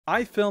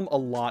I film a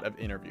lot of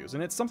interviews,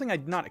 and it's something I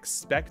did not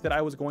expect that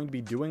I was going to be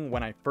doing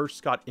when I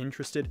first got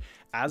interested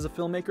as a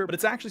filmmaker, but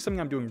it's actually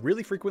something I'm doing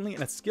really frequently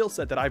and a skill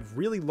set that I've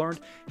really learned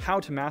how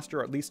to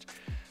master, or at least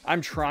I'm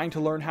trying to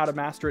learn how to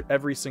master it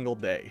every single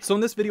day. So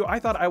in this video, I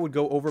thought I would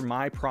go over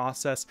my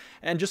process,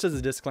 and just as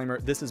a disclaimer,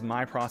 this is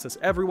my process.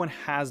 Everyone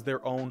has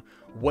their own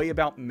way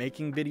about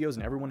making videos,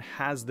 and everyone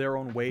has their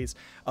own ways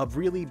of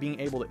really being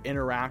able to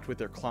interact with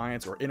their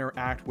clients or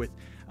interact with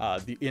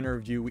the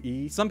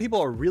interviewee. Some people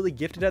are really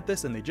gifted at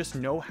this and they just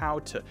know how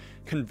to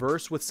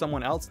converse with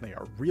someone else, and they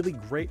are really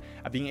great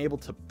at being able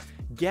to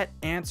get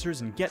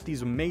answers and get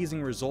these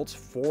amazing results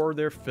for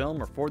their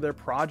film or for their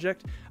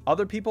project.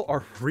 Other people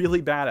are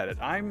really bad at it.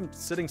 I'm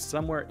sitting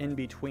somewhere in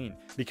between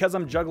because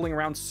I'm juggling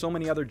around so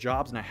many other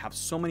jobs and I have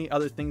so many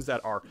other things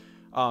that are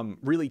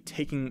really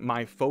taking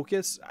my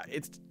focus.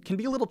 It can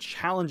be a little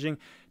challenging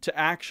to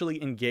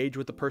actually engage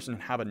with the person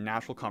and have a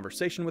natural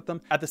conversation with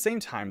them. At the same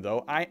time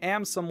though, I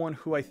am someone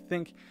who I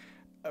think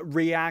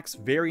reacts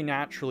very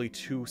naturally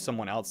to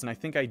someone else, and I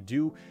think I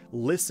do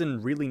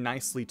listen really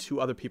nicely to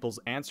other people's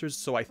answers,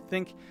 so I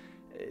think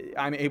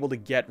I'm able to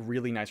get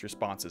really nice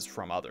responses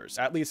from others.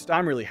 At least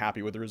I'm really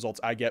happy with the results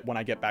I get when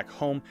I get back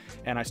home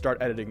and I start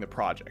editing the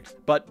project.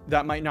 But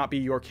that might not be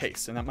your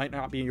case, and that might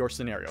not be your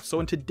scenario. So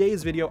in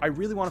today's video, I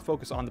really want to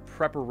focus on the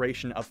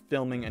preparation of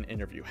filming an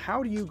interview.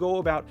 How do you go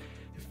about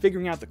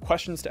figuring out the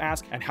questions to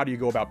ask, and how do you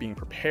go about being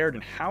prepared,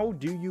 and how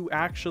do you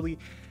actually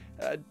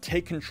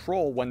take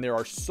control when there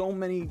are so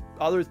many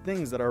other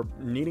things that are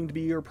needing to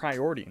be your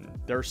priority? And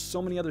there are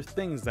so many other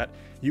things that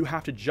you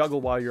have to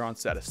juggle while you're on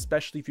set,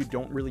 especially if you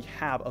don't really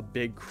have a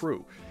big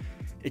crew.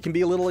 It can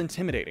be a little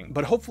intimidating,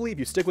 but hopefully if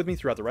you stick with me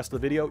throughout the rest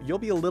of the video, you'll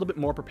be a little bit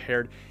more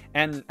prepared,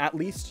 and at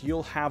least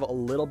you'll have a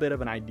little bit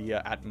of an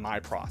idea at my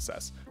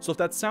process. So if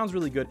that sounds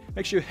really good,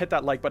 make sure you hit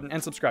that like button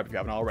and subscribe if you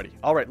haven't already.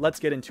 All right,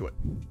 let's get into it.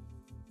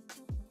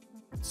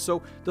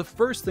 So the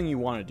first thing you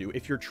want to do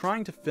if you're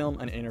trying to film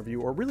an interview,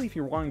 or really if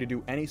you're wanting to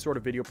do any sort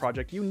of video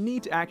project, you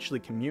need to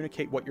actually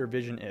communicate what your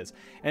vision is.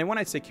 And when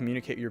I say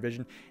communicate your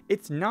vision,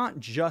 it's not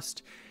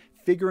just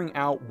figuring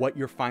out what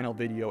your final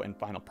video and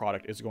final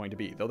product is going to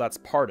be, though that's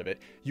part of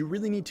it. You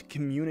really need to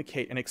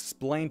communicate and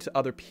explain to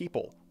other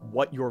people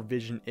what your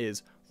vision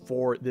is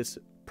for this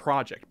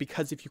project,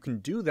 because if you can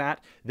do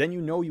that, then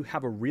you know you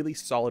have a really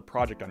solid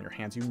project on your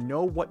hands. You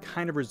know what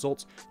kind of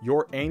results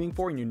you're aiming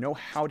for, and you know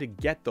how to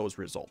get those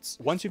results.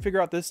 Once you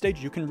figure out this stage,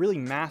 you can really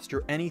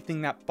master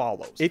anything that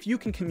follows. If you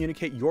can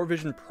communicate your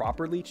vision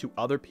properly to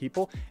other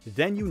people,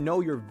 then you know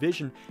your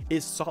vision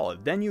is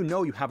solid. Then you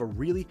know you have a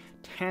really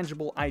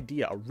tangible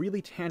idea, a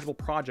really tangible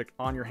project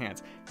on your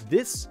hands.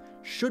 This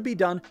should be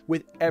done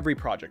with every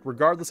project,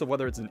 regardless of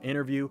whether it's an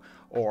interview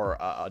or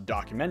a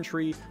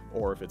documentary,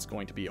 or if it's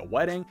going to be a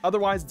wedding.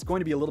 Otherwise, it's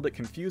going to be a little bit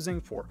confusing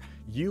for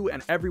you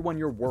and everyone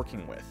you're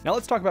working with. Now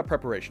let's talk about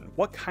preparation.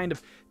 What kind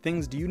of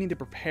things do you need to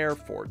prepare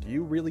for? Do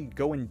you really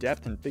go in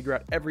depth and figure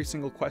out every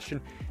single question,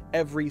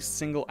 every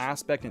single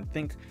aspect, and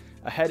think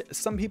ahead?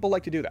 Some people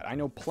like to do that. I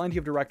know plenty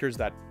of directors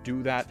that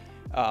do that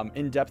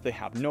in depth. They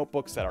have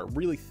notebooks that are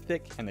really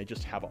thick, and they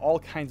just have all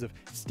kinds of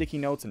sticky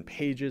notes and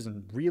pages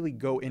and really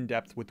go in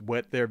depth with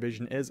what their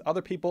vision is.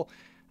 Other people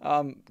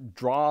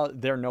draw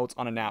their notes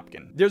on a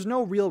napkin. There's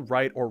no real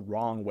right or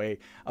wrong way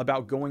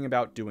about going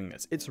about doing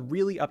this. It's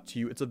really up to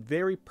you. It's a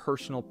very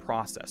personal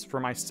process. For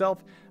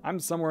myself, I'm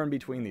somewhere in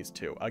between these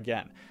two.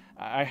 Again,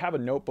 I have a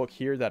notebook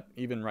here that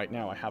even right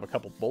now I have a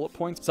couple bullet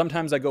points.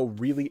 Sometimes I go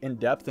really in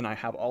depth and I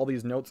have all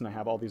these notes and I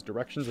have all these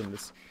directions, and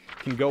this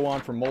can go on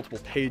for multiple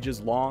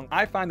pages long.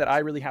 I find that I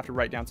really have to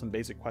write down some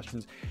basic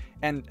questions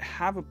and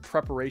have a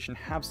preparation,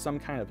 have some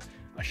kind of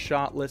a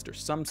shot list or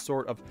some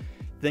sort of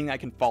thing I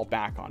can fall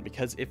back on,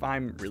 because if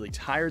I'm really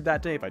tired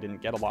that day, if I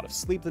didn't get a lot of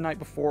sleep the night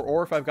before,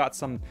 or if I've got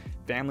some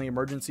family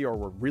emergency or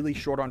we're really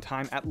short on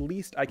time, at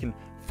least I can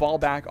fall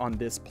back on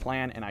this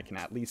plan and I can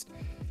at least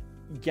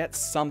get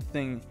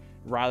something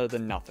rather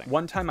than nothing.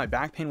 One time my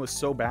back pain was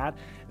so bad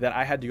that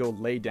I had to go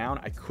lay down.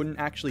 I couldn't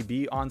actually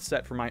be on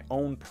set for my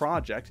own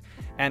project,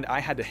 and I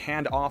had to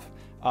hand off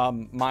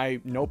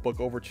my notebook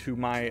over to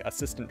my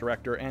assistant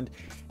director, and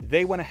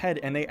they went ahead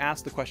and they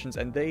asked the questions,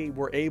 and they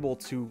were able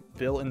to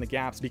fill in the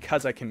gaps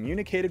because I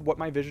communicated what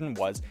my vision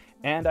was,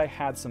 and I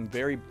had some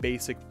very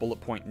basic bullet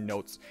point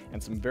notes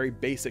and some very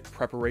basic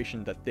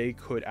preparation that they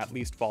could at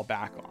least fall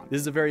back on.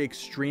 This is a very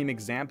extreme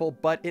example,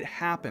 but it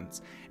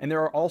happens. And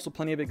there are also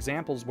plenty of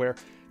examples where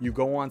you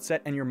go on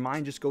set and your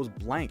mind just goes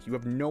blank. You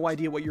have no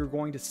idea what you're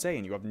going to say,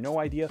 and you have no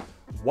idea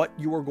what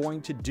you are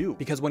going to do,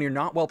 because when you're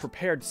not well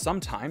prepared,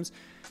 sometimes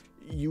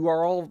you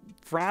are all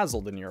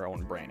frazzled in your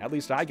own brain. At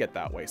least I get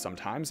that way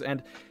sometimes.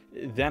 And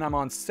then I'm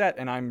on set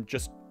and I'm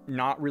just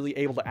not really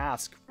able to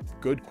ask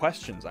good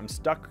questions. I'm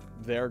stuck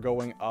there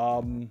going,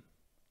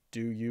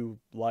 do you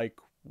like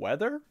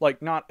weather?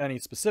 Like, not any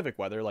specific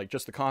weather, like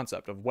just the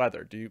concept of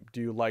weather. Do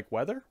you like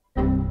weather?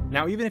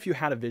 Now, even if you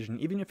had a vision,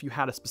 even if you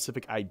had a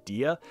specific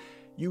idea,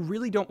 you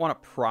really don't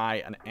want to pry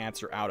an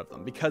answer out of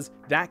them, because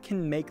that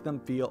can make them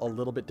feel a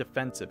little bit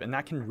defensive, and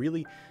that can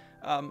really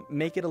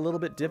make it a little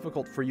bit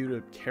difficult for you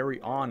to carry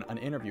on an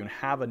interview and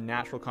have a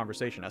natural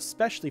conversation,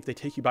 especially if they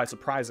take you by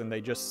surprise and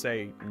they just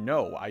say,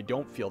 no, I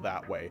don't feel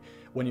that way,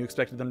 when you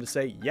expected them to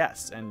say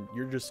yes, and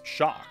you're just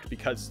shocked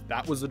because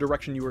that was the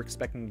direction you were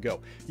expecting to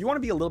go. You want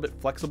to be a little bit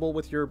flexible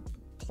with your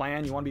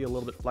plan, you want to be a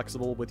little bit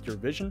flexible with your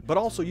vision, but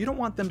also you don't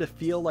want them to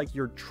feel like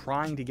you're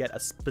trying to get a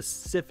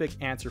specific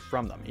answer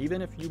from them.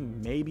 Even if you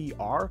maybe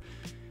are,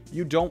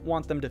 you don't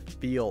want them to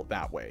feel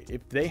that way.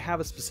 If they have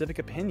a specific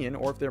opinion,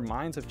 or if their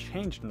minds have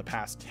changed in the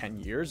past 10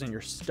 years and you're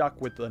stuck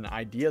with an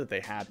idea that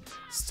they had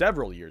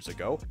several years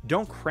ago,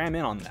 don't cram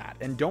in on that,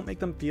 and don't make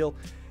them feel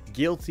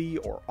guilty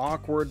or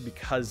awkward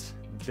because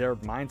their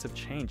minds have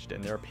changed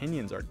and their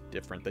opinions are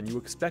different than you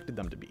expected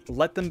them to be.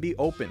 Let them be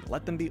open,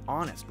 let them be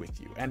honest with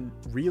you, and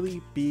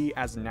really be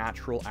as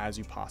natural as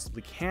you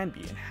possibly can be,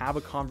 and have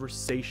a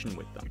conversation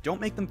with them. Don't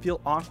make them feel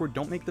awkward,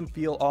 don't make them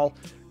feel all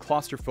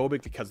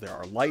claustrophobic because there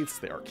are lights,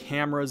 there are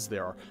cameras,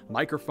 there are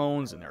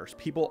microphones, and there's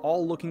people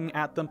all looking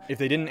at them. If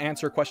they didn't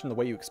answer a question the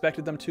way you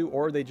expected them to,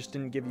 or they just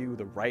didn't give you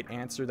the right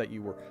answer that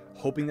you were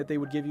hoping that they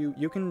would give you,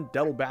 you can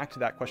double back to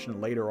that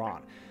question later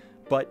on.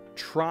 But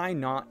try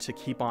not to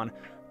keep on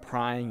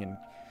prying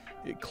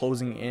and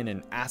closing in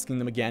and asking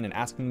them again and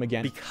asking them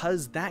again,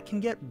 because that can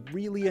get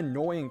really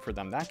annoying for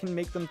them. That can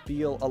make them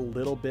feel a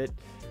little bit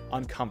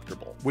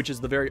uncomfortable, which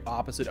is the very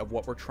opposite of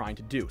what we're trying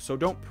to do. So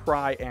don't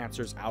pry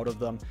answers out of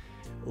them.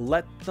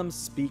 Let them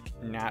speak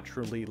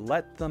naturally.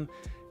 Let them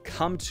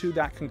come to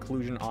that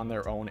conclusion on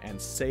their own and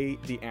say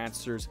the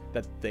answers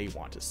that they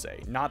want to say,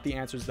 not the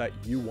answers that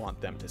you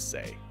want them to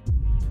say.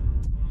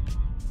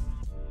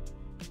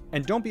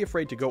 And don't be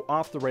afraid to go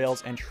off the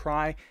rails and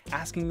try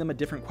asking them a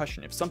different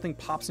question. If something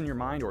pops in your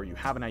mind, or you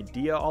have an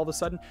idea all of a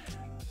sudden,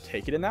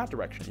 take it in that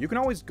direction. You can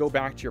always go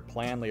back to your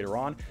plan later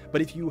on,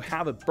 but if you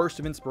have a burst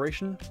of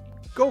inspiration,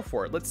 go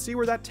for it. Let's see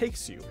where that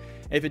takes you.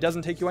 If it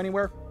doesn't take you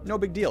anywhere, no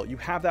big deal. You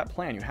have that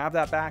plan, you have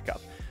that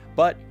backup.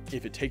 But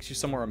if it takes you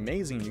somewhere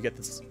amazing, you get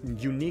this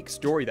unique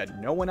story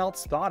that no one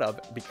else thought of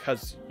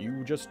because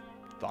you just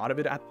thought of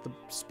it at the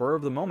spur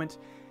of the moment,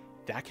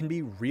 that can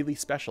be really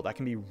special. That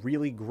can be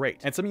really great,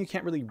 and something you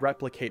can't really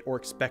replicate or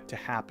expect to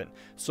happen.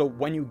 So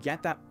when you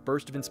get that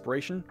burst of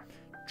inspiration,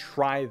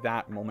 try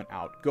that moment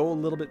out. Go a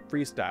little bit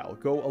freestyle,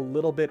 go a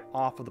little bit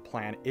off of the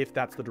plan if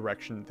that's the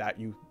direction that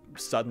you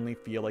suddenly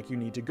feel like you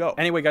need to go.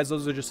 Anyway, guys,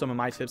 those are just some of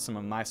my tips, some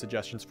of my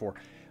suggestions for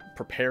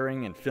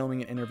preparing and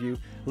filming an interview.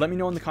 Let me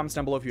know in the comments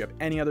down below if you have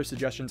any other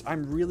suggestions.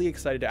 I'm really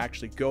excited to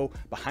actually go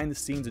behind the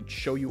scenes and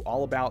show you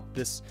all about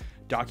this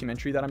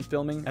documentary that I'm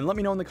filming. And let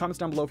me know in the comments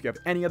down below if you have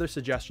any other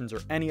suggestions or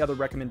any other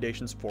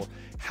recommendations for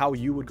how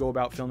you would go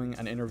about filming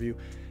an interview.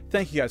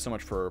 Thank you guys so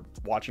much for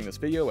watching this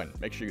video, and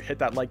make sure you hit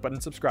that like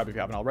button, subscribe if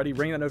you haven't already,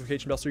 ring that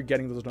notification bell so you're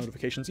getting those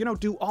notifications,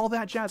 do all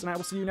that jazz, and I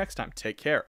will see you next time. Take care.